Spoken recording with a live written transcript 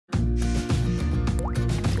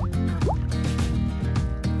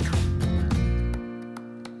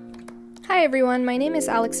Hi everyone, my name is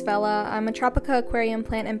Alex Vella. I'm a Tropica Aquarium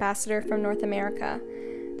plant ambassador from North America.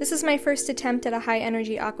 This is my first attempt at a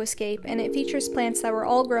high-energy aquascape, and it features plants that were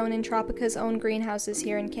all grown in Tropica's own greenhouses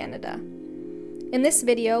here in Canada. In this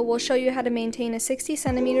video, we'll show you how to maintain a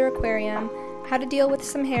 60cm aquarium, how to deal with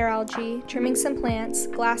some hair algae, trimming some plants,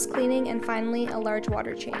 glass cleaning, and finally, a large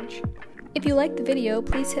water change. If you liked the video,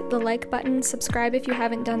 please hit the like button, subscribe if you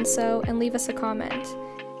haven't done so, and leave us a comment.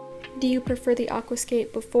 Do you prefer the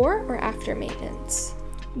aquascape before or after maintenance?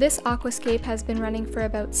 This aquascape has been running for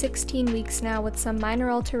about 16 weeks now with some minor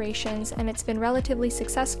alterations, and it's been relatively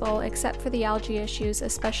successful except for the algae issues,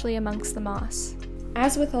 especially amongst the moss.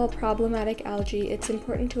 As with all problematic algae, it's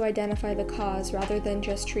important to identify the cause rather than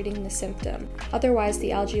just treating the symptom. Otherwise,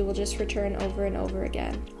 the algae will just return over and over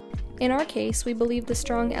again. In our case, we believe the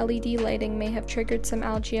strong LED lighting may have triggered some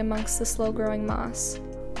algae amongst the slow-growing moss.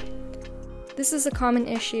 This is a common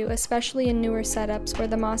issue, especially in newer setups where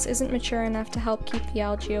the moss isn't mature enough to help keep the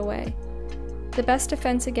algae away. The best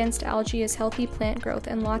defense against algae is healthy plant growth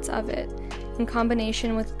and lots of it, in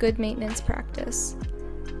combination with good maintenance practice.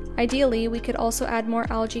 Ideally, we could also add more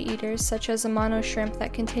algae eaters such as a mono shrimp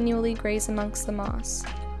that continually graze amongst the moss.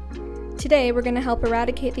 Today, we're going to help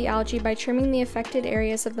eradicate the algae by trimming the affected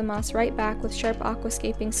areas of the moss right back with sharp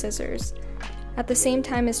aquascaping scissors. At the same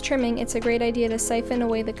time as trimming, it's a great idea to siphon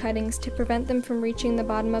away the cuttings to prevent them from reaching the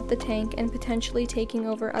bottom of the tank and potentially taking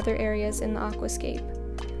over other areas in the aquascape.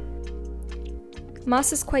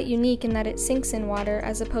 Moss is quite unique in that it sinks in water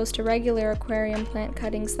as opposed to regular aquarium plant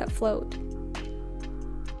cuttings that float.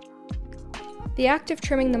 The act of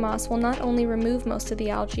trimming the moss will not only remove most of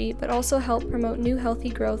the algae, but also help promote new healthy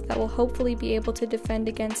growth that will hopefully be able to defend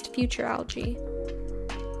against future algae.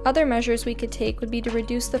 Other measures we could take would be to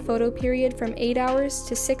reduce the photo period from 8 hours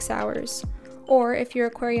to 6 hours, or if your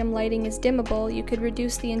aquarium lighting is dimmable, you could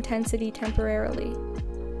reduce the intensity temporarily.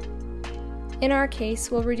 In our case,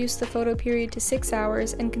 we'll reduce the photo period to 6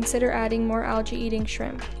 hours and consider adding more algae-eating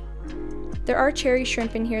shrimp. There are cherry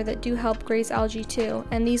shrimp in here that do help graze algae too,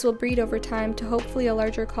 and these will breed over time to hopefully a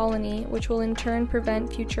larger colony, which will in turn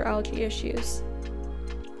prevent future algae issues.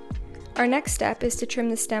 Our next step is to trim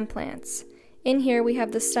the stem plants. In here we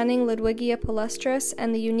have the stunning Ludwigia palustris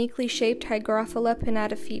and the uniquely shaped Hygrophila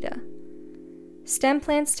pinnatifida. Stem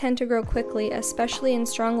plants tend to grow quickly, especially in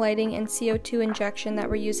strong lighting and CO2 injection that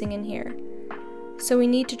we're using in here. So we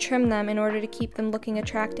need to trim them in order to keep them looking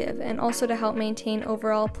attractive and also to help maintain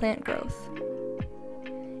overall plant growth.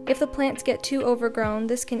 If the plants get too overgrown,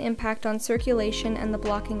 this can impact on circulation and the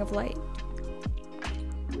blocking of light.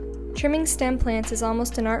 Trimming stem plants is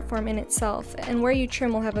almost an art form in itself, and where you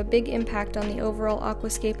trim will have a big impact on the overall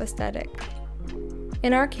aquascape aesthetic.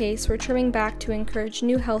 In our case, we're trimming back to encourage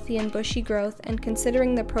new healthy and bushy growth and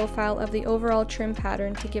considering the profile of the overall trim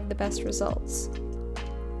pattern to give the best results.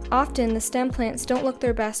 Often, the stem plants don't look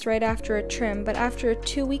their best right after a trim, but after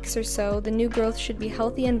 2 weeks or so, the new growth should be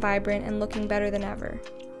healthy and vibrant and looking better than ever.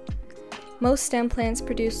 Most stem plants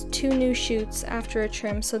produce 2 new shoots after a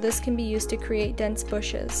trim, so this can be used to create dense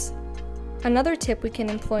bushes. Another tip we can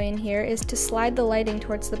employ in here is to slide the lighting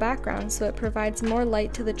towards the background so it provides more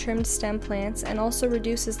light to the trimmed stem plants and also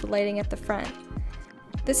reduces the lighting at the front.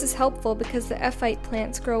 This is helpful because the ephyte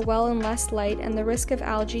plants grow well in less light and the risk of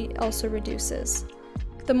algae also reduces.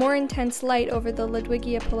 The more intense light over the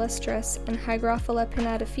Ludwigia palustris and Hygrophila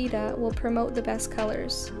pinnatifida will promote the best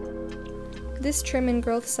colors. This trim and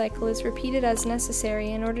growth cycle is repeated as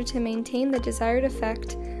necessary in order to maintain the desired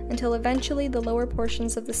effect until eventually the lower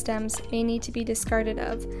portions of the stems may need to be discarded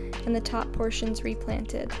of and the top portions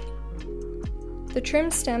replanted. The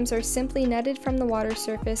trimmed stems are simply netted from the water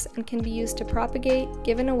surface and can be used to propagate,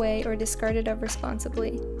 given away, or discarded of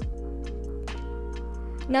responsibly.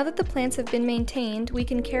 Now that the plants have been maintained, we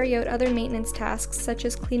can carry out other maintenance tasks such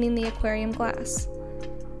as cleaning the aquarium glass.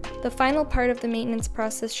 The final part of the maintenance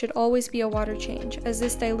process should always be a water change, as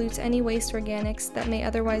this dilutes any waste organics that may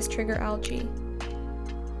otherwise trigger algae.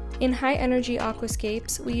 In high-energy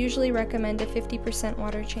aquascapes, we usually recommend a 50%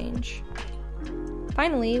 water change.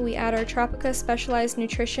 Finally, we add our Tropica Specialized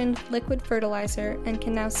Nutrition liquid fertilizer and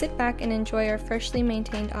can now sit back and enjoy our freshly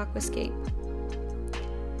maintained aquascape.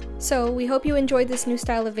 So, we hope you enjoyed this new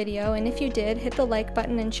style of video, and if you did, hit the like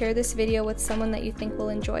button and share this video with someone that you think will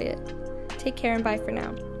enjoy it. Take care and bye for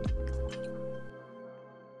now.